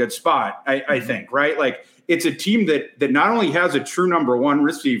really good spot, I think, right? Like it's a team that not only has a true number 1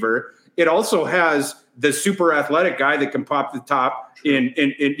 receiver, it also has the super athletic guy that can pop the top in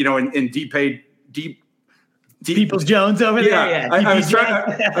deep Peoples Jones over there. Yeah. I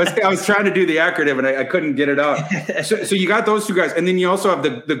was trying to do the acronym and I couldn't get it out. So you got those 2 guys, and then you also have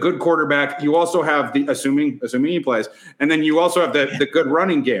the good quarterback. You also have the assuming he plays, and then you also have the good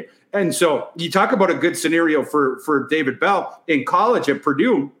running game. And so you talk about a good scenario for David Bell in college at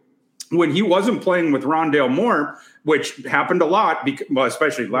Purdue when he wasn't playing with Rondale Moore, which happened a lot,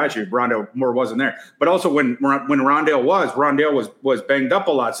 especially last year. Rondale Moore wasn't there, but also when Rondale was banged up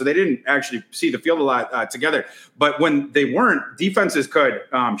a lot, so they didn't actually see the field a lot together. But when they weren't, defenses could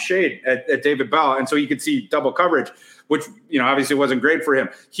shade at David Bell, and so you could see double coverage, which obviously wasn't great for him.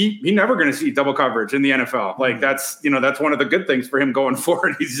 He never going to see double coverage in the NFL. Like that's one of the good things for him going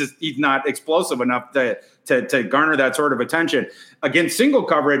forward. He's not explosive enough to garner that sort of attention against single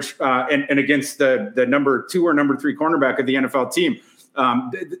coverage and against the number 2 or number 3 cornerback of the NFL team.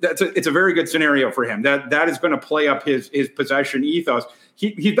 It's a very good scenario for him. That is going to play up his possession ethos.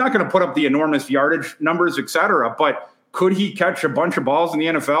 He's not going to put up the enormous yardage numbers, et cetera, but could he catch a bunch of balls in the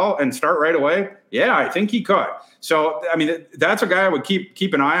NFL and start right away? Yeah, I think he could. So, I mean, that's a guy I would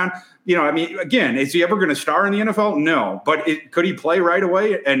keep an eye on. Again, is he ever going to star in the NFL? No. But could he play right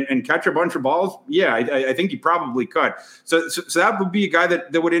away and catch a bunch of balls? Yeah, I think he probably could. So that would be a guy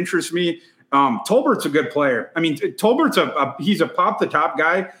that would interest me. Tolbert's a good player. I mean, Tolbert's he's a pop the top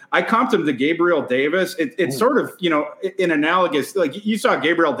guy. I comped him to Gabriel Davis. It's sort of, in analogous, like you saw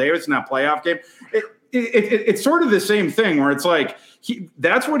Gabriel Davis in that playoff game. It's sort of the same thing where it's like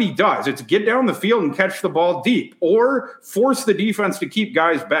that's what he does. It's get down the field and catch the ball deep or force the defense to keep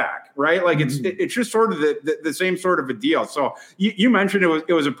guys back, right? Like it's just sort of the same sort of a deal. So you mentioned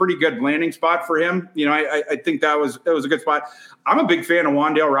it was a pretty good landing spot for him. I think that was a good spot. I'm a big fan of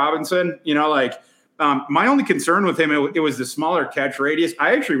Wan'Dale Robinson. My only concern with him, it was the smaller catch radius.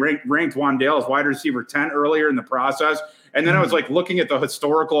 I actually ranked Wan'Dale as wide receiver 10 earlier in the process. And then I was like looking at the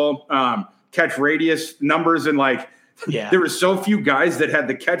historical catch radius numbers and there were so few guys that had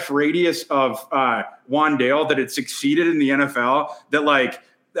the catch radius of Wan'Dale that had succeeded in the NFL that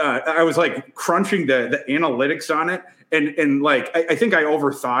I was crunching the analytics on it. And I think I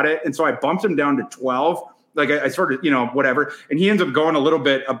overthought it. And so I bumped him down to 12. I sort of, whatever. And he ends up going a little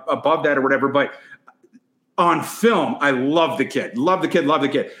bit above that or whatever. But on film, I love the kid. Love the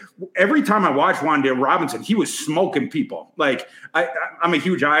kid. Every time I watch Wan'Dale Robinson, he was smoking people. I'm a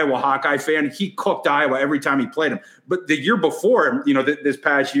huge Iowa Hawkeye fan. He cooked Iowa every time he played him. But the year before, this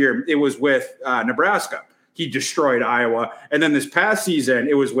past year, it was with Nebraska. He destroyed Iowa. And then this past season,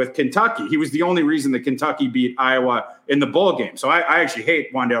 it was with Kentucky. He was the only reason that Kentucky beat Iowa in the bowl game. So I actually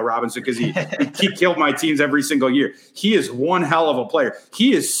hate Wan'Dale Robinson because he killed my teams every single year. He is one hell of a player.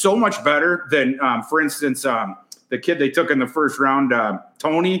 He is so much better than, for instance, the kid they took in the first round,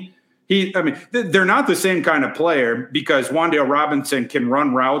 Tony. They're not the same kind of player because Wan'Dale Robinson can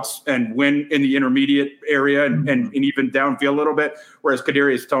run routes and win in the intermediate area and even downfield a little bit, whereas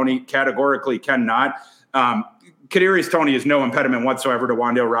Kadarius Toney categorically cannot. Kadarius Toney is no impediment whatsoever to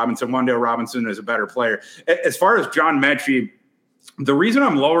Wan'Dale Robinson. Wan'Dale Robinson is a better player. As far as John Mechie, the reason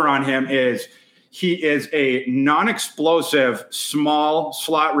I'm lower on him is he is a non-explosive, small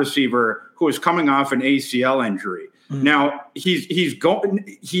slot receiver who is coming off an ACL injury. Now he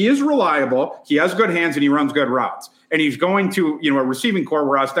is reliable. He has good hands and he runs good routes. And he's going to, a receiving core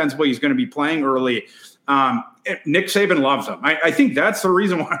where ostensibly he's going to be playing early. Nick Saban loves him. I think that's the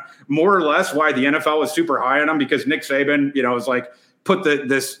reason why, more or less, why the NFL was super high on him, because Nick Saban, is like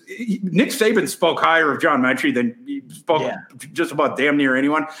Nick Saban spoke higher of John Mechie than he spoke just about damn near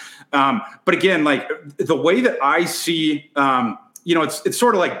anyone. But again, like the way that I see, it's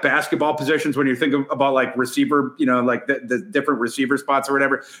sort of like basketball positions when you think about like receiver, like the different receiver spots or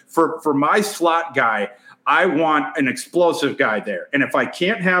whatever. For my slot guy, I want an explosive guy there. And if I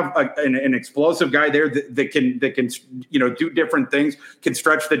can't have an explosive guy there that can do different things, can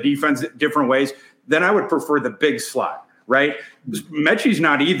stretch the defense different ways, then I would prefer the big slot, right? Mechie's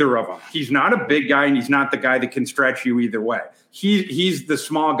not either of them. He's not a big guy and he's not the guy that can stretch you either way. He's the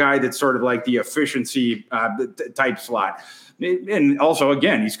small guy that's sort of like the efficiency type slot. And also,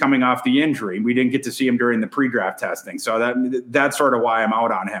 again, he's coming off the injury. We didn't get to see him during the pre-draft testing. So that's sort of why I'm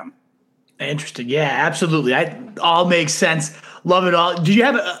out on him. Interesting. Yeah, absolutely. All makes sense. Love it all. Did you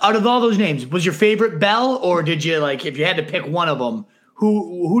have, out of all those names, was your favorite Bell, or did you, like, if you had to pick one of them,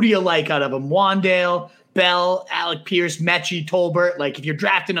 who do you like out of them? Wan'Dale, Bell, Alec Pierce, Mechie, Tolbert? Like, if you're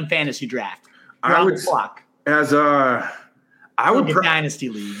drafting a fantasy draft, I would dynasty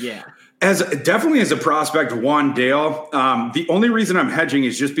league. Yeah. Definitely as a prospect, Wan'Dale. The only reason I'm hedging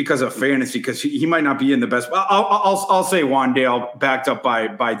is just because of fantasy, because he might not be in the best. I'll say Wan'Dale backed up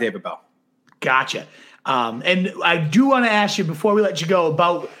by David Bell. Gotcha. And I do want to ask you before we let you go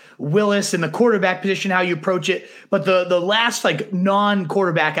about Willis and the quarterback position, how you approach it. But the last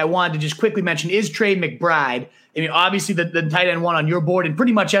non-quarterback I wanted to just quickly mention is Trey McBride. I mean, obviously the tight end one on your board, and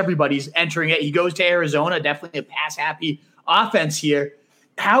pretty much everybody's entering it. He goes to Arizona, definitely a pass-happy offense here.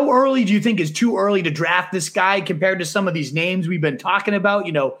 How early do you think is too early to draft this guy compared to some of these names we've been talking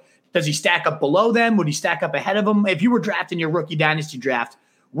about? Does he stack up below them? Would he stack up ahead of them? If you were drafting your rookie dynasty draft,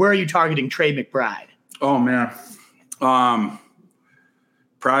 where are you targeting Trey McBride? Oh man.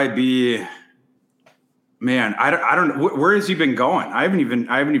 Probably be, man, I don't know. Where has he been going? I haven't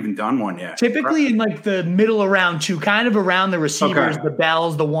even done one yet. Typically in like the middle of round 2, kind of around the receivers, the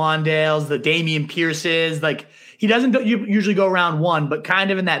Bells, the Wan'Dales, the Damian Pierces. Like he doesn't usually go round 1, but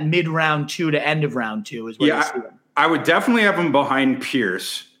kind of in that mid round 2 to end of round 2 is where you see him. I would definitely have him behind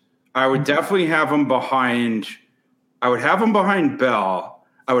Pierce. I would definitely have him behind. I would have him behind Bell.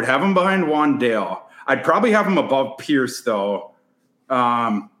 I would have him behind Wan'Dale. I'd probably have him above Pierce though.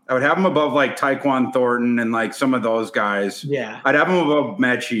 I would have him above like Tyquan Thornton and like some of those guys. Yeah. I'd have him above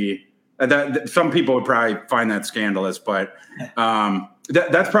Mechie. That some people would probably find that scandalous, but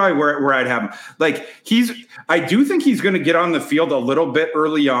that's probably where I'd have him. Like I do think he's going to get on the field a little bit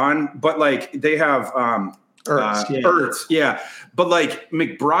early on, but like they have Ertz, yeah. But like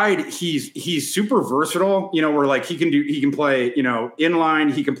McBride, he's super versatile. Where like he can play, in line,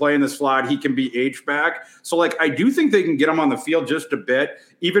 he can play in the slot, he can be H-back. So like I do think they can get him on the field just a bit,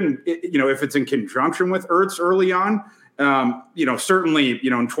 even if it's in conjunction with Ertz early on. Certainly,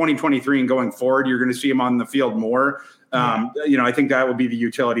 in 2023 and going forward, you're going to see him on the field more. I think that would be the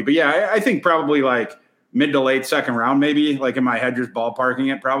utility. But yeah, I think probably like mid to late second round, maybe like in my head, just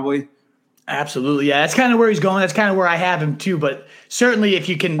ballparking it probably. Absolutely. Yeah, that's kind of where he's going. That's kind of where I have him too. But certainly if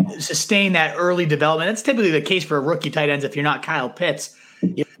you can sustain that early development, that's typically the case for rookie tight ends if you're not Kyle Pitts.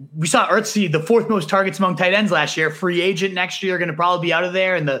 We saw Ertz see the 4th most targets among tight ends last year. Free agent next year, going to probably be out of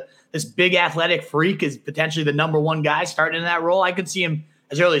there. And this big athletic freak is potentially the number 1 guy starting in that role. I could see him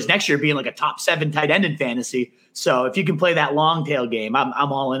as early as next year being like a top 7 tight end in fantasy. So if you can play that long tail game, I'm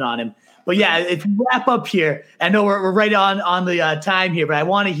all in on him. But yeah, if we wrap up here, I know we're right on the time here, but I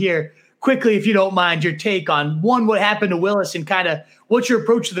want to hear quickly, if you don't mind, your take on what happened to Willis and kind of what's your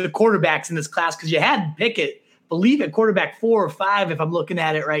approach to the quarterbacks in this class? Because you had Pickett, believe it, quarterback 4 or 5, if I'm looking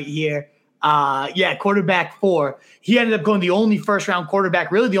at it right here. Quarterback 4. He ended up going the only first-round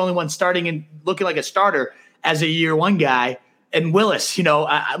quarterback, really the only one starting and looking like a starter as a year 1 guy. And Willis,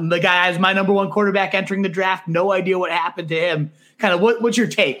 the guy as my number 1 quarterback entering the draft, no idea what happened to him. Kind of what's your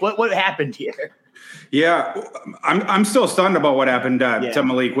take? What happened here? Yeah, I'm still stunned about what happened to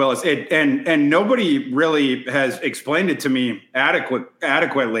Malik Willis, and nobody really has explained it to me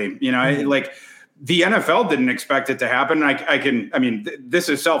adequately. Like the NFL didn't expect it to happen. This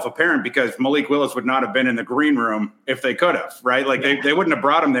is self-apparent because Malik Willis would not have been in the green room if they could have, right? Like they wouldn't have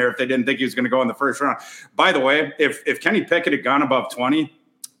brought him there if they didn't think he was going to go in the first round. By the way, if Kenny Pickett had gone above 20,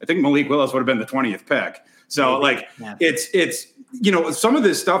 I think Malik Willis would have been the 20th pick. So like it's some of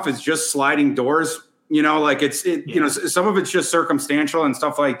this stuff is just sliding doors, some of it's just circumstantial and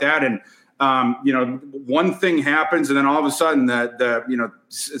stuff like that. And, one thing happens and then all of a sudden the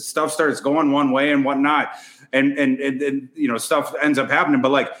stuff starts going one way and whatnot. And stuff ends up happening.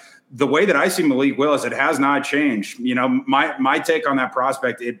 But like the way that I see Malik Willis, it has not changed. My take on that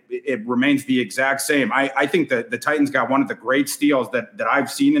prospect, it remains the exact same. I think that the Titans got one of the great steals that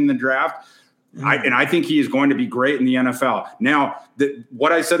I've seen in the draft. And I think he is going to be great in the NFL. Now,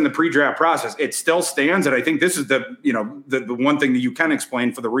 what I said in the pre-draft process, it still stands. And I think this is the one thing that you can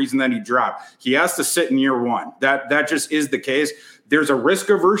explain for the reason that he dropped. He has to sit in year one. That just is the case. There's a risk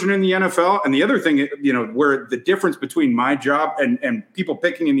aversion in the NFL. And the other thing, where the difference between my job and people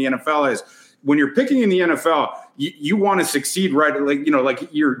picking in the NFL is when you're picking in the NFL, you want to succeed, right? Like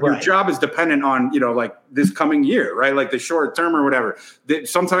your job is dependent on, like this coming year, right? Like the short term or whatever.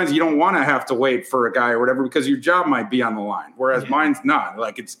 Sometimes you don't want to have to wait for a guy or whatever because your job might be on the line. Whereas mine's not.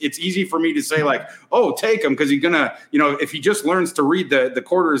 Like it's easy for me to say like, oh, take him because he's gonna, if he just learns to read the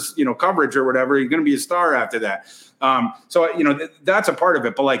quarters, coverage or whatever, he's gonna be a star after that. That's a part of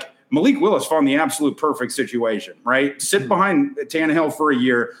it. But like Malik Willis found the absolute perfect situation, right? Sit behind Tannehill for a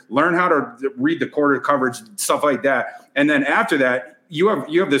year, learn how to read the quarter coverage, stuff like that. And then after that, you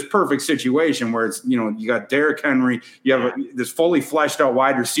have this perfect situation where it's, you got Derrick Henry, you have this fully fleshed out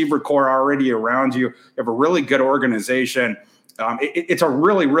wide receiver core already around you. You have a really good organization. It's a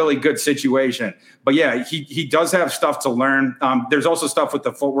really, really good situation. But yeah, he does have stuff to learn. There's also stuff with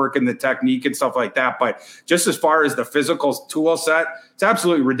the footwork and the technique and stuff like that. But just as far as the physical tool set, it's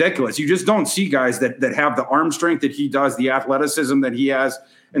absolutely ridiculous. You just don't see guys that have the arm strength that he does, the athleticism that he has,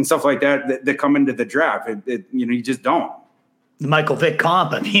 and stuff like that come into the draft. You just don't. Michael Vick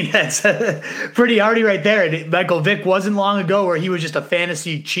comp. I mean, that's pretty hardy right there. And Michael Vick wasn't long ago where he was just a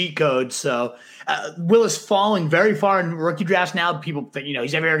fantasy cheat code. So Willis falling very far in rookie drafts now. People think,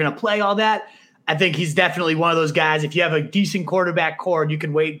 he's ever going to play all that. I think he's definitely one of those guys. If you have a decent quarterback core and you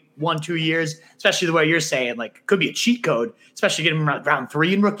can wait 1-2 years, especially the way you're saying, like it could be a cheat code, especially getting him round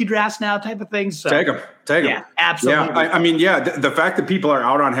 3 in rookie drafts now type of thing. So take him. Yeah, absolutely. Yeah. The fact that people are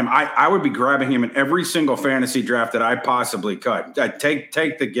out on him, I would be grabbing him in every single fantasy draft that I possibly could. Take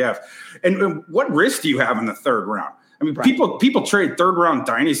the gift. And what risk do you have in the third round? I mean, people trade third round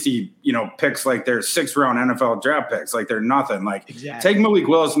dynasty, picks like they're 6th round NFL draft picks, like they're nothing. Like Take Malik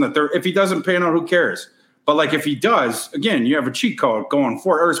Willis in the third. If he doesn't pan out, who cares? But like if he does, again, you have a cheat code going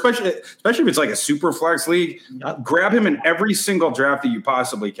forward, or especially if it's like a super flex league, grab him in every single draft that you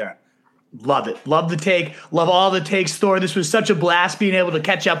possibly can. Love it. Love the take. Love all the takes, Thor. This was such a blast being able to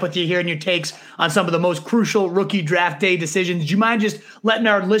catch up with you, hearing your takes on some of the most crucial rookie draft day decisions. Do you mind just letting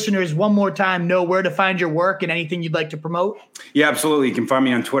our listeners one more time know where to find your work and anything you'd like to promote? Yeah, absolutely. You can find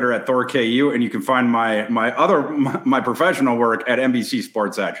me on Twitter at ThorKU, and you can find my professional work at NBC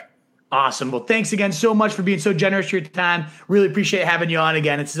Sports Edge. Awesome. Well, thanks again so much for being so generous with your time. Really appreciate having you on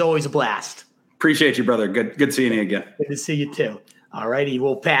again. It's always a blast. Appreciate you, brother. Good seeing you again. Good to see you too. All righty,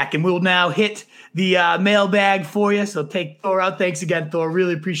 Wolfpack, and we'll now hit the mailbag for you. So take Thor out. Thanks again, Thor.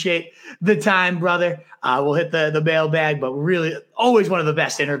 Really appreciate the time, brother. We'll hit the mailbag, but really always one of the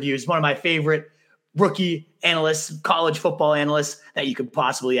best interviews. One of my favorite rookie analysts, college football analysts that you could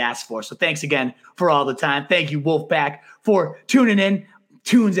possibly ask for. So thanks again for all the time. Thank you, Wolfpack, for tuning in.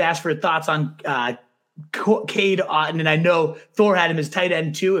 Tunes asked for thoughts on Cade Otton, and I know Thor had him as tight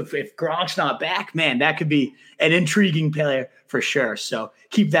end too. If Gronk's not back, man, that could be an intriguing player for sure. So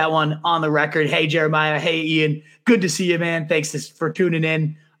keep that one on the record. Hey, Jeremiah. Hey, Ian. Good to see you, man. Thanks for tuning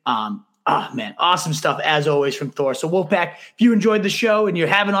in. Man, awesome stuff as always from Thor. So Wolfpack, if you enjoyed the show and you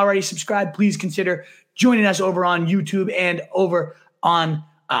haven't already subscribed, please consider joining us over on YouTube and over on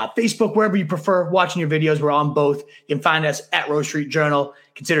Facebook, wherever you prefer watching your videos. We're on both. You can find us at Rose Street Journal.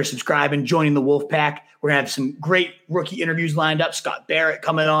 Consider subscribing, joining the Wolfpack. We're going to have some great rookie interviews lined up. Scott Barrett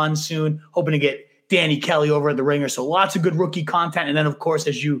coming on soon, hoping to get Danny Kelly over at the Ringer. So lots of good rookie content. And then, of course,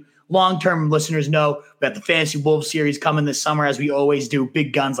 as you long-term listeners know, we got the Fantasy Wolves series coming this summer, as we always do.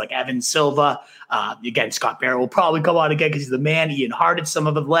 Big guns like Evan Silva. Again, Scott Barrett will probably come on again because he's the man. Ian Hartitz, some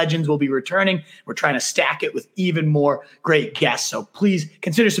of the legends will be returning. We're trying to stack it with even more great guests. So please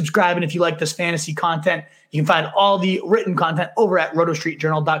consider subscribing if you like this fantasy content. You can find all the written content over at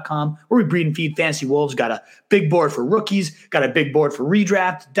rotostreetjournal.com, where we breed and feed fantasy wolves. Got a big board for rookies, got a big board for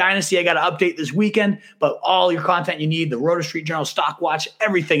redraft, dynasty. I got to update this weekend, but all your content you need, the Roto Street Journal Stock Watch,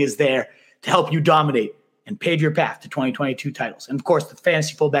 everything is there to help you dominate and pave your path to 2022 titles. And of course, the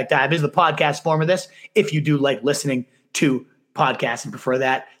Fantasy Fullback Dive is the podcast form of this, if you do like listening to podcast and prefer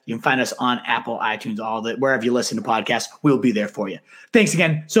that, you can find us on Apple, iTunes, all that, wherever you listen to podcasts. We'll be there for you. Thanks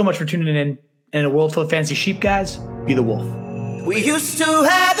again so much for tuning in. In a world full of fancy sheep, guys, be the wolf. We used to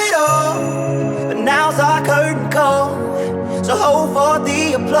have it all, but now's our curtain call. So hold for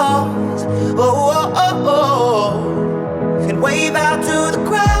the applause. Oh, oh, oh. And wave out to the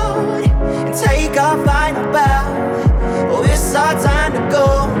crowd and take our final bow. Oh, it's our time to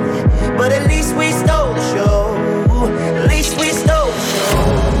go, but at least we stole the show. At least we stole the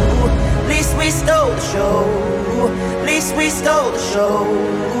show. At least we stole the show. At least we stole the show.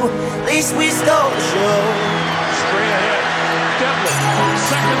 At least we stole the show. Straight ahead. Devlin,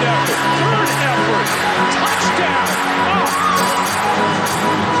 second effort, third effort, touchdown.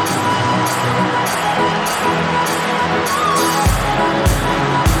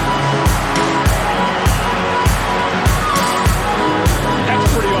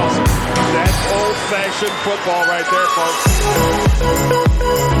 That's pretty awesome. That's old-fashioned football right there, folks.